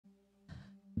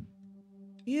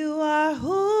You are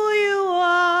who you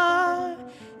are,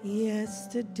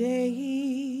 yesterday,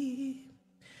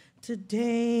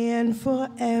 today, and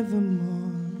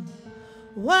forevermore.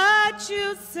 What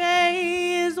you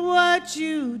say is what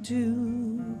you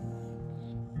do.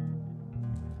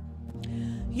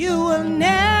 You will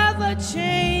never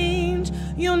change,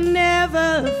 you'll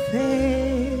never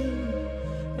fail.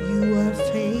 You are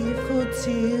faithful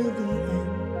till the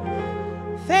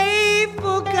end.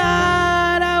 Faithful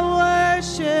God, I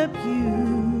worship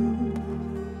you.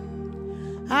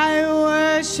 I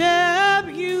worship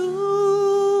you.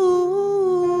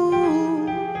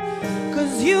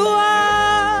 'Cause you're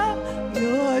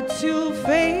too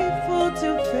faithful to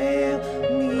fail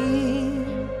me.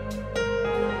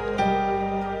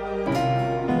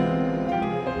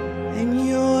 And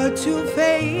you're too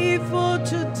faithful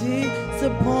to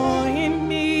disappoint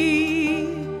me.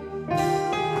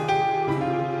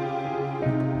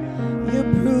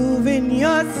 You're proving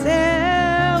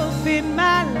yourself in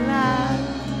my life,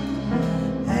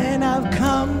 and I've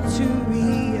come to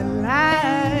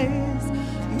realize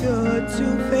you're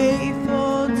too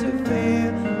faithful to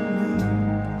fail.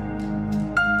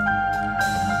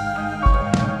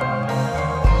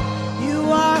 You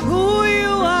are who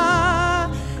you are,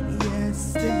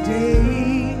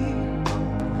 yesterday,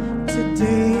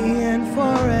 today, and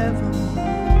forever.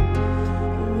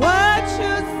 What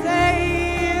you say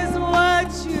is what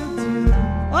you do.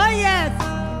 Oh yes.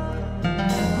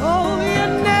 Oh, you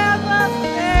never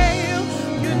fail,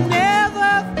 you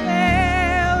never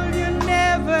fail, you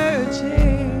never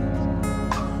change.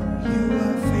 You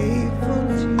are faithful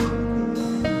to me.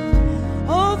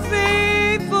 Oh,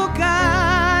 faithful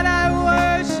God, I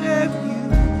worship you.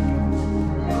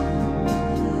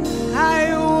 I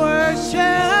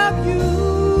worship you.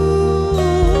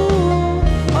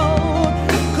 Oh,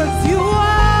 'cause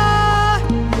you're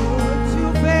too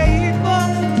faithful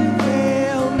to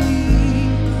fail me.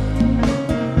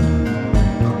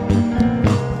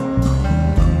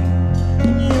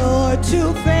 You're too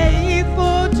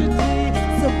faithful to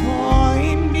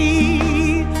disappoint me.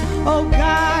 Oh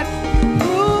God, you've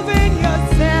proven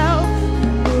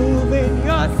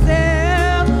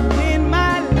yourself in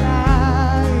my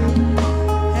life,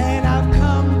 and I've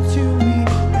come to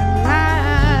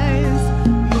realize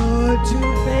you're too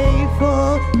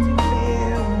faithful to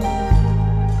fail me.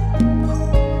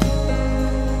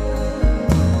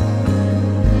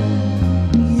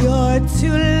 You're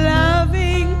too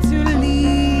loving to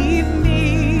leave me.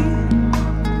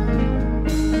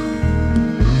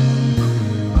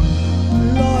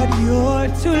 Lord, you're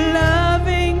too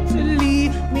loving to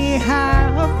leave me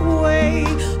halfway.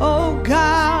 Oh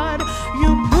God,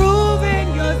 you've proven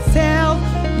yourself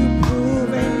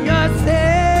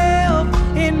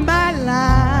in my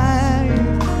life,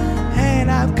 and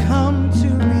I've come to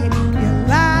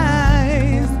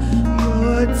realize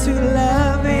you're too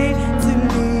loving to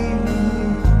leave me.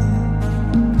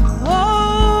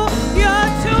 Oh,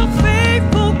 you're too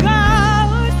faithful,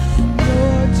 God.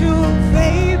 You're too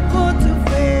faithful to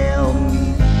fail me.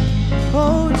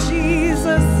 Oh,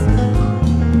 Jesus.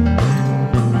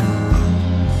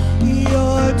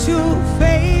 You're too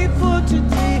faithful to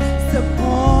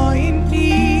disappoint me.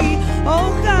 Oh,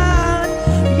 God,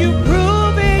 you've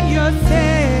proven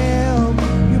yourself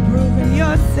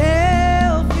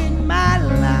in my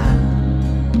life,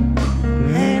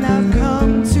 and I've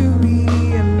come to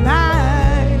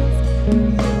realize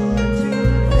you're too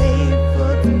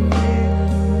faithful to fail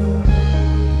me.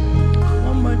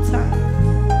 One more time.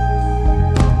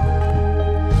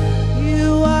 You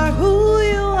are who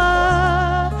you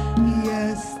are,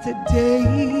 yesterday,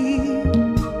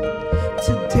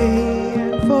 today,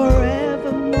 and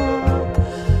forevermore.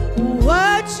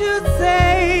 What you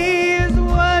say is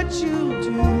what you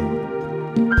do.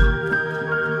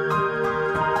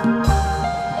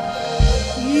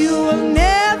 You will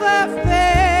never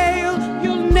fail,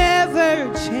 you'll never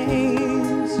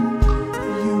change.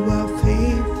 You are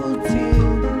faithful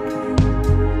till the end.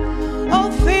 Oh,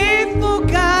 faithful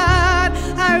God,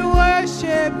 I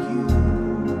worship you.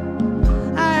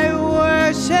 I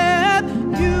worship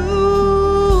you.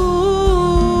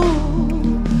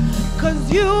 'Cause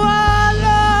you are,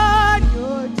 Lord,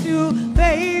 you're too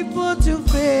faithful to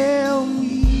fail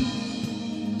me.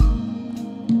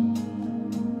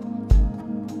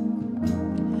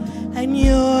 And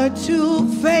you're too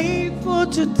faithful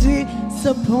to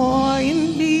disappoint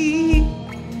me.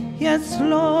 Yes,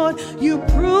 Lord, you've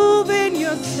proven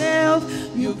yourself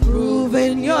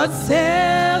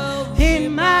in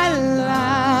my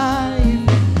life.